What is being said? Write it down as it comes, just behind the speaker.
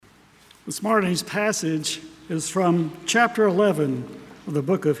This morning's passage is from chapter 11 of the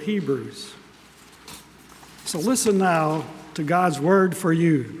book of Hebrews. So listen now to God's word for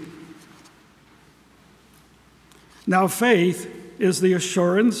you. Now faith is the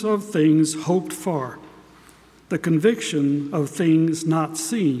assurance of things hoped for, the conviction of things not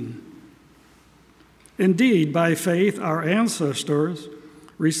seen. Indeed, by faith our ancestors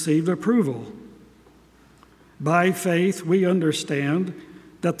received approval. By faith we understand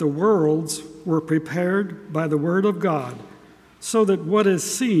that the worlds were prepared by the word of God, so that what is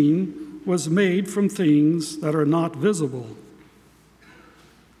seen was made from things that are not visible.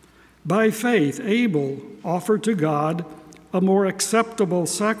 By faith Abel offered to God a more acceptable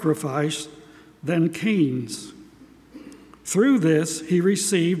sacrifice than Cain's. Through this he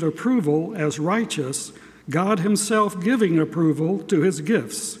received approval as righteous, God himself giving approval to his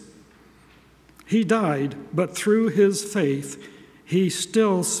gifts. He died, but through his faith he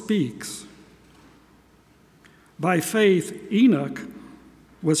still speaks. By faith, Enoch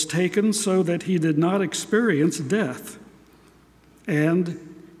was taken so that he did not experience death, and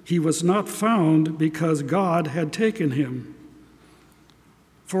he was not found because God had taken him.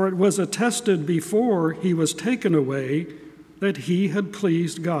 For it was attested before he was taken away that he had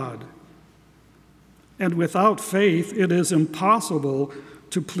pleased God. And without faith, it is impossible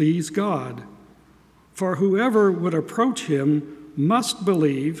to please God. For whoever would approach him must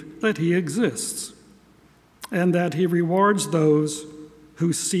believe that he exists, and that he rewards those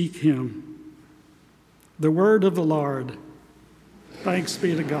who seek him. The word of the Lord. Thanks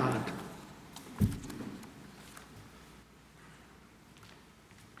be to God.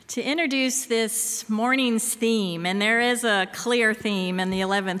 To introduce this morning's theme, and there is a clear theme in the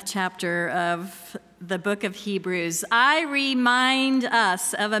 11th chapter of the book of Hebrews, I remind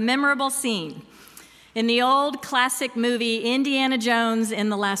us of a memorable scene in the old classic movie Indiana Jones and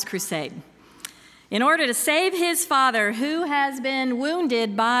the Last Crusade. In order to save his father, who has been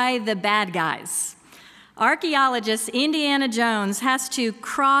wounded by the bad guys, archaeologist Indiana Jones has to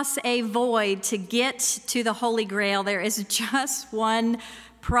cross a void to get to the Holy Grail. There is just one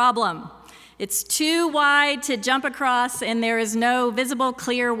problem. It's too wide to jump across, and there is no visible,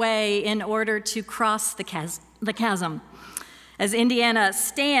 clear way in order to cross the chasm, as Indiana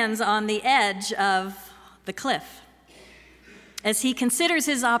stands on the edge of the cliff. As he considers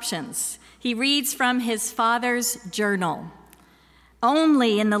his options, he reads from his father's journal.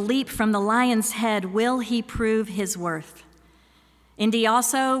 Only in the leap from the lion's head will he prove his worth. And he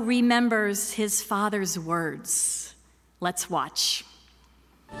also remembers his father's words. Let's watch.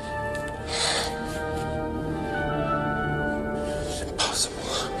 It's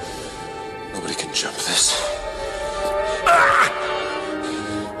impossible. Nobody can jump this.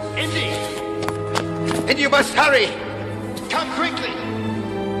 Indy! Indy, you must hurry! Come quickly!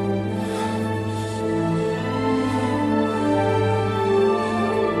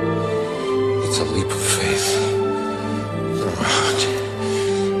 It's a leap of faith.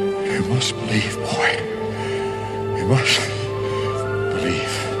 You must believe, boy. You must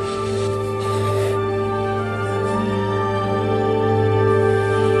believe.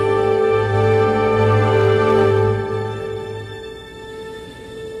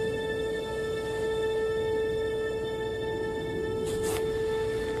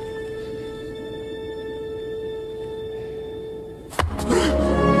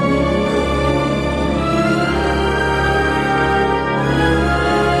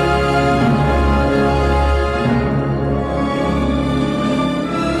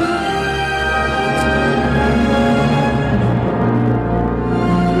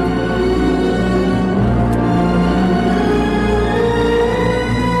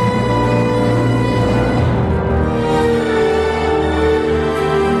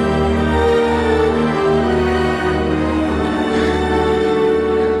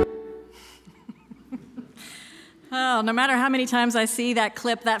 No matter how many times I see that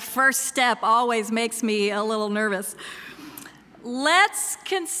clip, that first step always makes me a little nervous. Let's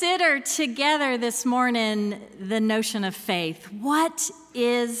consider together this morning the notion of faith. What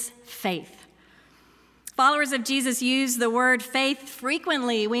is faith? Followers of Jesus use the word faith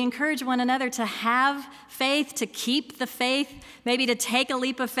frequently. We encourage one another to have faith, to keep the faith, maybe to take a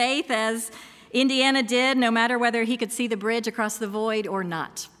leap of faith as Indiana did, no matter whether he could see the bridge across the void or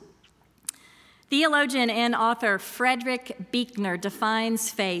not. Theologian and author Frederick Buechner defines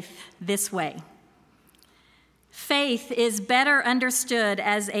faith this way. Faith is better understood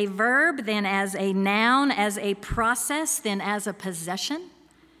as a verb than as a noun, as a process than as a possession.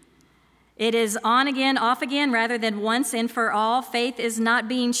 It is on again, off again, rather than once and for all. Faith is not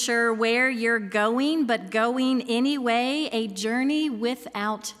being sure where you're going, but going anyway, a journey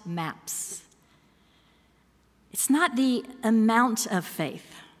without maps. It's not the amount of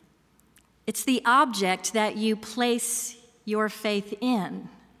faith. It's the object that you place your faith in.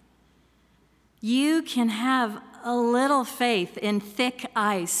 You can have a little faith in thick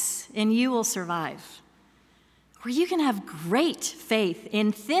ice and you will survive. Or you can have great faith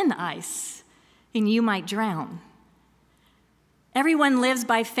in thin ice and you might drown. Everyone lives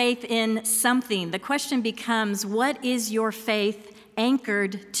by faith in something. The question becomes, what is your faith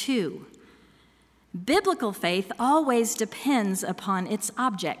anchored to? Biblical faith always depends upon its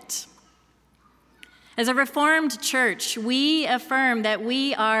object. As a Reformed church, we affirm that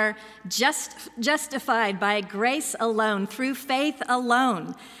we are justified by grace alone, through faith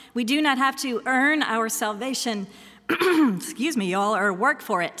alone. We do not have to earn our salvation, excuse me, y'all, or work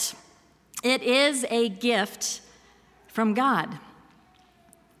for it. It is a gift from God.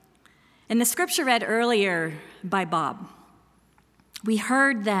 In the scripture read earlier by Bob, we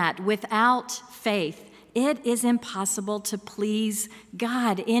heard that without faith, it is impossible to please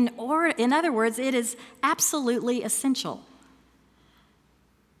God. In other words, it is absolutely essential.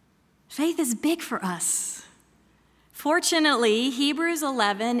 Faith is big for us. Fortunately, Hebrews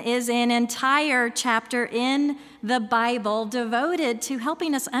 11 is an entire chapter in the Bible devoted to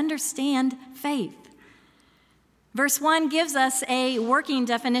helping us understand faith. Verse 1 gives us a working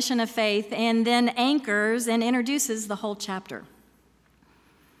definition of faith and then anchors and introduces the whole chapter.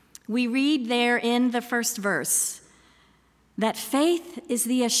 We read there in the first verse that faith is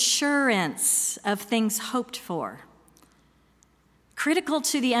the assurance of things hoped for. Critical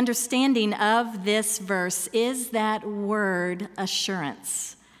to the understanding of this verse is that word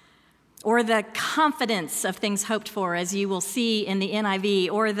assurance, or the confidence of things hoped for, as you will see in the NIV,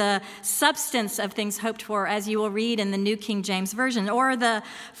 or the substance of things hoped for, as you will read in the New King James Version, or the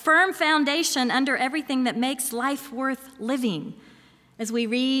firm foundation under everything that makes life worth living, as we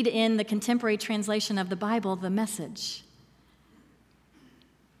read in the contemporary translation of the Bible, the Message.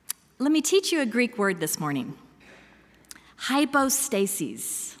 Let me teach you a Greek word this morning.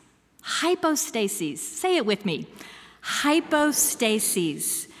 Hypostasis. Hypostasis. Say it with me.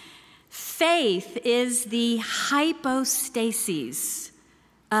 Hypostasis. Faith is the hypostasis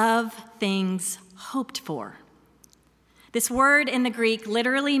of things hoped for. This word in the Greek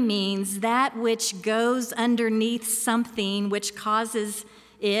literally means that which goes underneath something which causes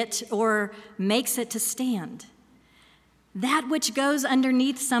it or makes it to stand. That which goes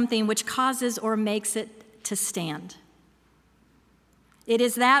underneath something which causes or makes it to stand. It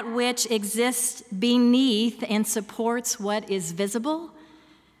is that which exists beneath and supports what is visible.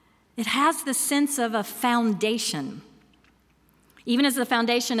 It has the sense of a foundation. Even as the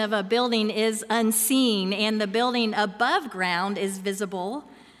foundation of a building is unseen and the building above ground is visible,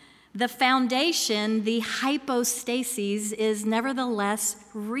 the foundation, the hypostasis, is nevertheless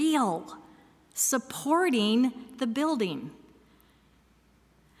real, supporting the building.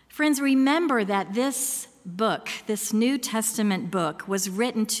 Friends, remember that this book, this New Testament book, was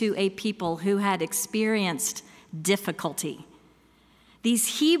written to a people who had experienced difficulty.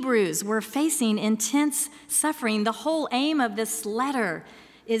 These Hebrews were facing intense suffering. The whole aim of this letter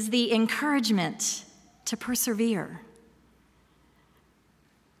is the encouragement to persevere.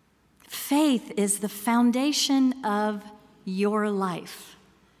 Faith is the foundation of your life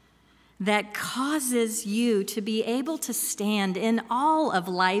that causes you to be able to stand in all of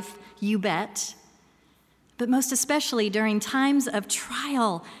life, you bet, but most especially during times of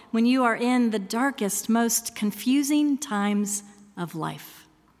trial when you are in the darkest, most confusing times of life.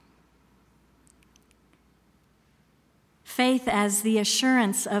 Faith as the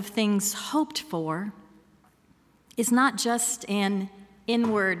assurance of things hoped for is not just an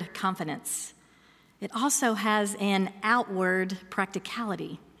inward confidence. It also has an outward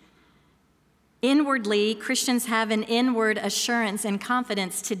practicality. Inwardly, Christians have an inward assurance and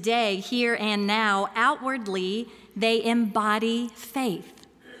confidence today, here and now. Outwardly, they embody faith.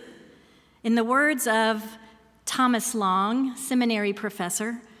 In the words of Thomas Long, seminary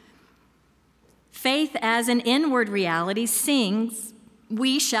professor, faith as an inward reality sings,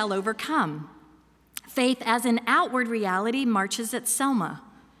 "We shall overcome." Faith as an outward reality marches at Selma.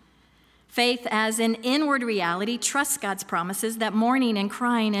 Faith as an inward reality trusts God's promises that mourning and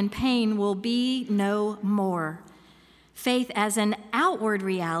crying and pain will be no more. Faith as an outward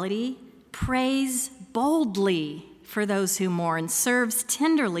reality prays boldly for those who mourn, serves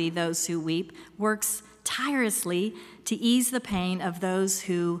tenderly those who weep, works tirelessly to ease the pain of those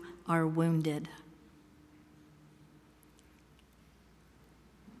who are wounded.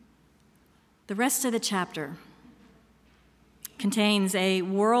 The rest of the chapter contains a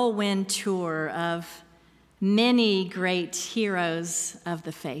whirlwind tour of many great heroes of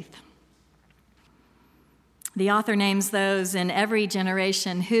the faith. The author names those in every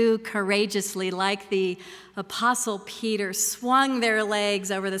generation who courageously, like the Apostle Peter, swung their legs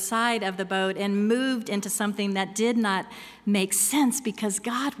over the side of the boat and moved into something that did not make sense because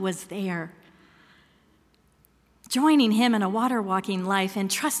God was there, joining him in a water-walking life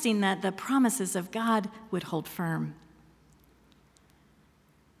and trusting that the promises of God would hold firm.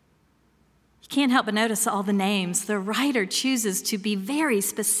 You can't help but notice all the names. The writer chooses to be very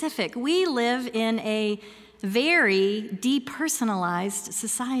specific. We live in a very depersonalized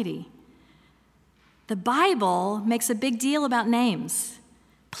society. The Bible makes a big deal about names,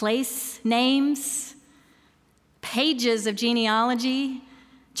 place names, pages of genealogy,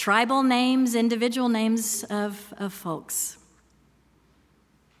 tribal names, individual names of folks.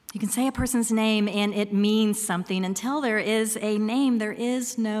 You can say a person's name and it means something. Until there is a name, there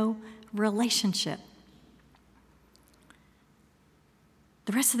is no relationship.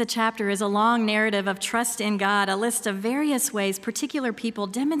 The rest of the chapter is a long narrative of trust in God, a list of various ways particular people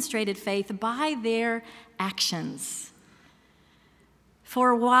demonstrated faith by their actions.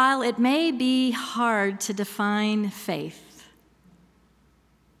 For while it may be hard to define faith,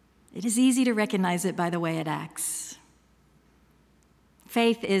 it is easy to recognize it by the way it acts.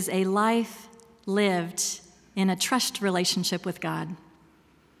 Faith is a life lived in a trust relationship with God.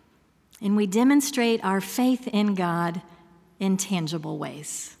 And we demonstrate our faith in God in tangible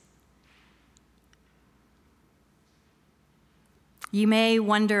ways. You may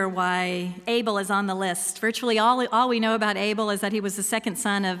wonder why Abel is on the list. Virtually all we know about Abel is that he was the second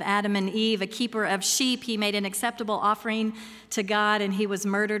son of Adam and Eve, a keeper of sheep. He made an acceptable offering to God, and he was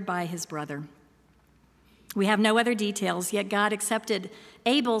murdered by his brother. We have no other details, yet God accepted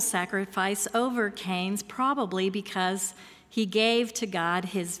Abel's sacrifice over Cain's, probably because he gave to God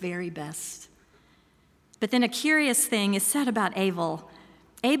his very best. But then a curious thing is said about Abel.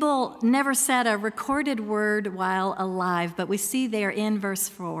 Abel never said a recorded word while alive, but we see there in verse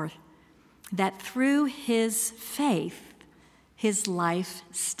 4 that through his faith, his life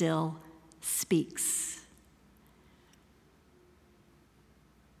still speaks.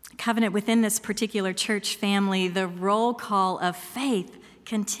 Covenant, within this particular church family, the roll call of faith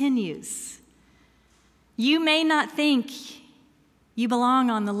continues. You may not think you belong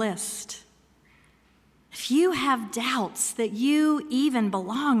on the list. If you have doubts that you even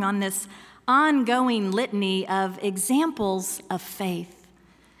belong on this ongoing litany of examples of faith,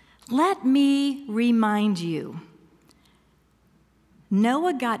 let me remind you.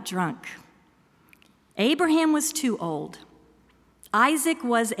 Noah got drunk. Abraham was too old. Isaac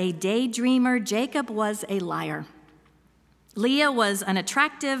was a daydreamer. Jacob was a liar. Leah was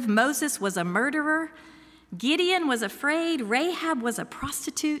unattractive. Moses was a murderer. Gideon was afraid. Rahab was a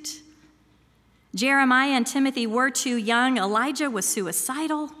prostitute. Jeremiah and Timothy were too young. Elijah was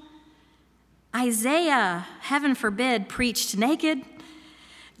suicidal. Isaiah, heaven forbid, preached naked.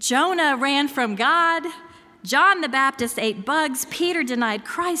 Jonah ran from God. John the Baptist ate bugs. Peter denied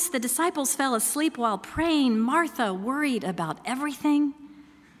Christ. The disciples fell asleep while praying. Martha worried about everything.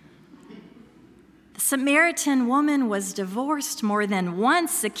 The Samaritan woman was divorced more than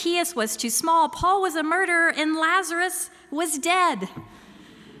once. Zacchaeus was too small. Paul was a murderer, and Lazarus was dead.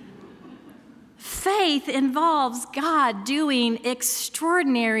 Faith involves God doing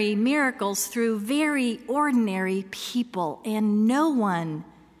extraordinary miracles through very ordinary people, and no one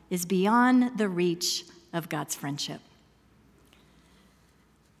is beyond the reach of God's friendship.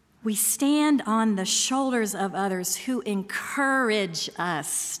 We stand on the shoulders of others who encourage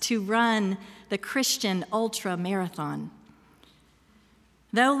us to run the Christian ultra marathon.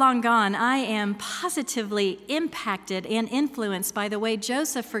 Though long gone, I am positively impacted and influenced by the way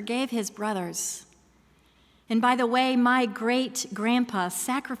Joseph forgave his brothers, and by the way my great-grandpa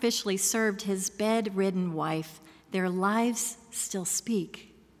sacrificially served his bedridden wife. Their lives still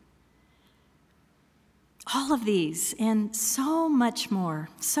speak. All of these and so much more,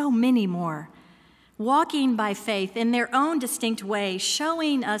 so many more, walking by faith in their own distinct way,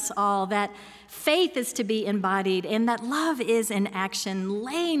 showing us all that faith is to be embodied and that love is in action,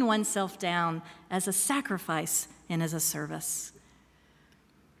 laying oneself down as a sacrifice and as a service.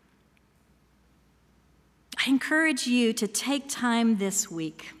 I encourage you to take time this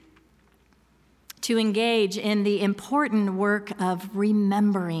week to engage in the important work of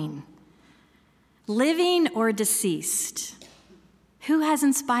remembering. Living or deceased, who has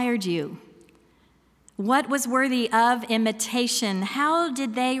inspired you? What was worthy of imitation? How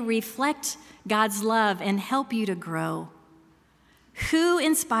did they reflect God's love and help you to grow? Who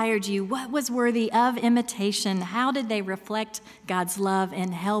inspired you? What was worthy of imitation? How did they reflect God's love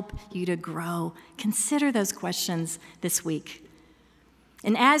and help you to grow? Consider those questions this week.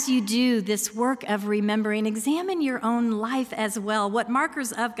 And as you do this work of remembering, examine your own life as well. What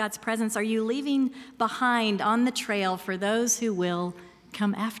markers of God's presence are you leaving behind on the trail for those who will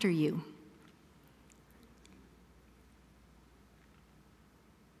come after you?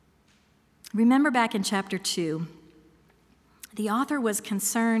 Remember back in chapter 2, the author was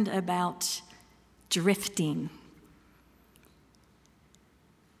concerned about drifting.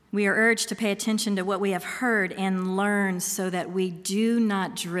 We are urged to pay attention to what we have heard and learned so that we do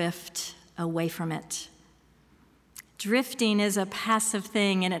not drift away from it. Drifting is a passive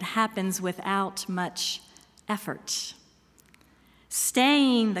thing, and it happens without much effort.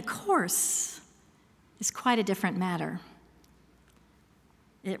 Staying the course is quite a different matter.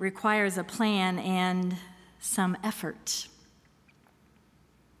 It requires a plan and some effort.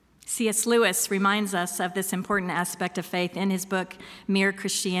 C.S. Lewis reminds us of this important aspect of faith in his book, Mere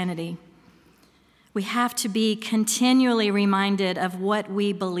Christianity. We have to be continually reminded of what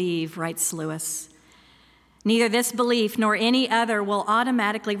we believe, writes Lewis. Neither this belief nor any other will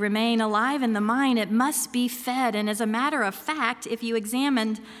automatically remain alive in the mind. It must be fed. And as a matter of fact, if you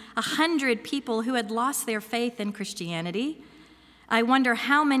examined 100 people who had lost their faith in Christianity, I wonder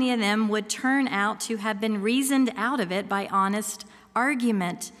how many of them would turn out to have been reasoned out of it by honest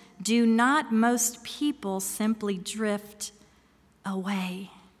argument. Do not most people simply drift away?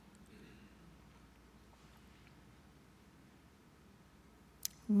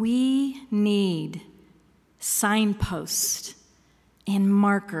 We need signposts and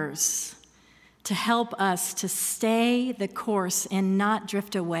markers to help us to stay the course and not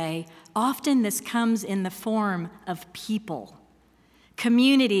drift away. Often this comes in the form of people.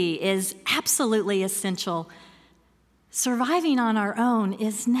 Community is absolutely essential. Surviving on our own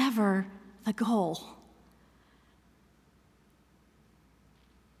is never the goal.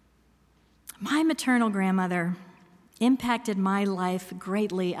 My maternal grandmother impacted my life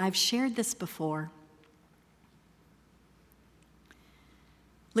greatly. I've shared this before.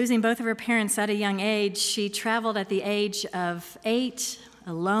 Losing both of her parents at a young age, she traveled at the age of 8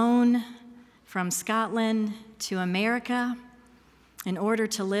 alone from Scotland to America in order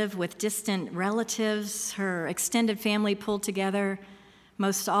to live with distant relatives. Her extended family pulled together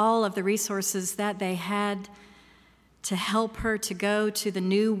most all of the resources that they had to help her to go to the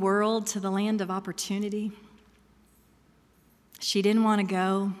new world, to the land of opportunity. She didn't want to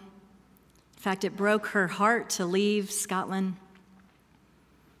go. In fact, it broke her heart to leave Scotland.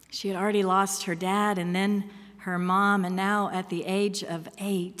 She had already lost her dad and then her mom, and now at the age of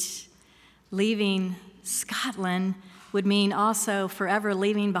 8, leaving Scotland would mean also forever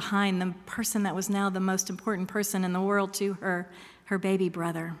leaving behind the person that was now the most important person in the world to her baby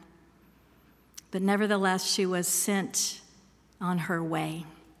brother. But nevertheless, she was sent on her way.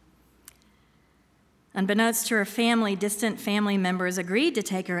 Unbeknownst to her family, distant family members agreed to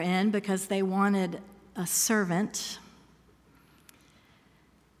take her in because they wanted a servant.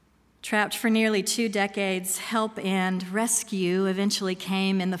 Trapped for nearly 2 decades, help and rescue eventually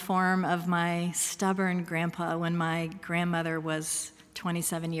came in the form of my stubborn grandpa when my grandmother was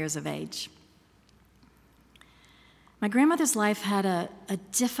 27 years of age. My grandmother's life had a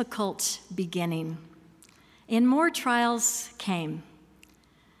difficult beginning, and more trials came.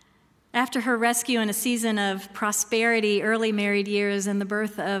 After her rescue and a season of prosperity, early married years, and the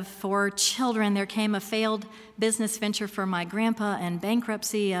birth of 4 children, there came a failed business venture for my grandpa and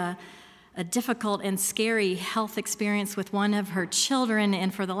bankruptcy, a difficult and scary health experience with one of her children,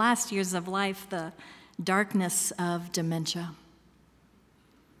 and for the last years of life, the darkness of dementia.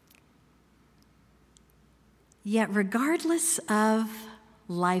 Yet regardless of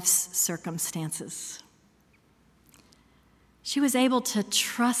life's circumstances, she was able to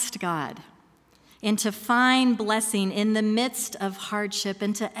trust God and to find blessing in the midst of hardship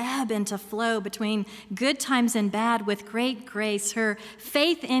and to ebb and to flow between good times and bad with great grace. Her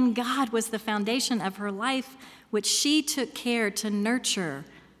faith in God was the foundation of her life, which she took care to nurture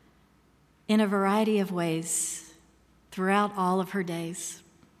in a variety of ways throughout all of her days.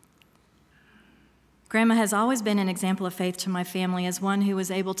 Grandma has always been an example of faith to my family as one who was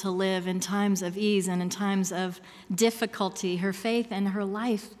able to live in times of ease and in times of difficulty. Her faith and her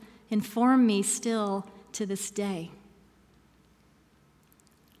life inform me still to this day.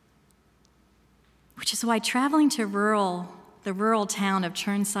 Which is why traveling to the rural town of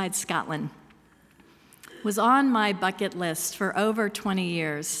Chirnside, Scotland, was on my bucket list for over 20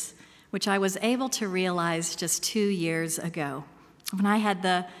 years, which I was able to realize just 2 years ago when I had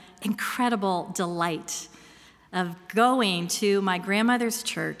the incredible delight of going to my grandmother's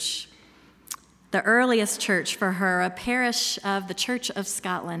church, the earliest church for her, a parish of the Church of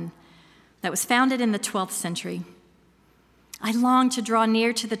Scotland that was founded in the 12th century. I longed to draw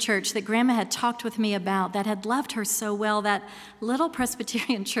near to the church that Grandma had talked with me about, that had loved her so well, that little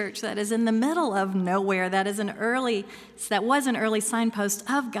Presbyterian church that is in the middle of nowhere, that was an early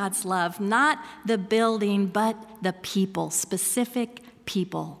signpost of God's love, not the building, but the people, specific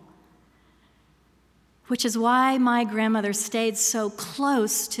people. Which is why my grandmother stayed so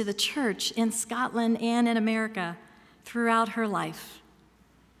close to the church in Scotland and in America throughout her life.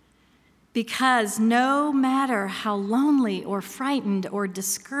 Because no matter how lonely or frightened or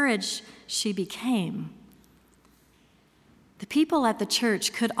discouraged she became, the people at the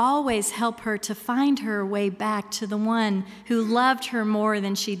church could always help her to find her way back to the one who loved her more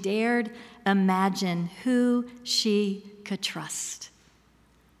than she dared imagine, who she could trust.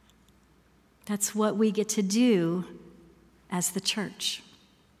 That's what we get to do as the church.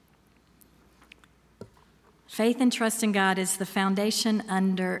 Faith and trust in God is the foundation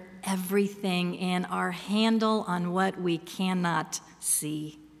under everything and our handle on what we cannot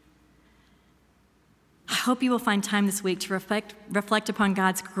see. I hope you will find time this week to reflect upon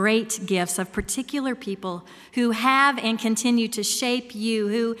God's great gifts of particular people who have and continue to shape you,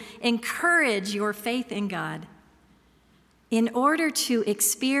 who encourage your faith in God. In order to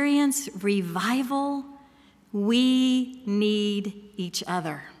experience revival, we need each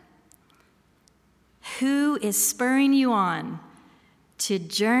other. Who is spurring you on to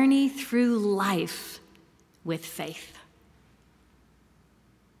journey through life with faith?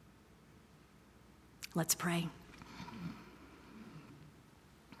 Let's pray.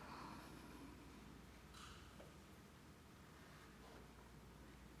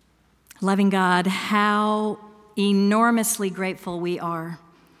 Loving God, how enormously grateful we are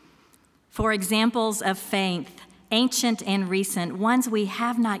for examples of faith, ancient and recent, ones we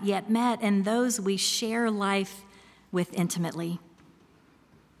have not yet met, and those we share life with intimately.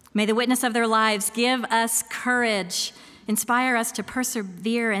 May the witness of their lives give us courage, inspire us to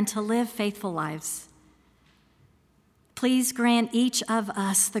persevere and to live faithful lives. Please grant each of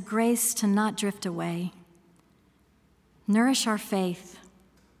us the grace to not drift away. Nourish our faith,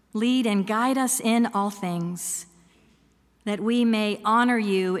 lead and guide us in all things, that we may honor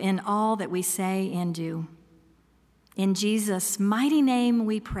you in all that we say and do. In Jesus' mighty name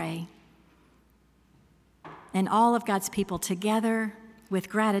we pray. And all of God's people together with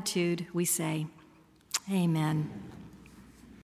gratitude we say, Amen.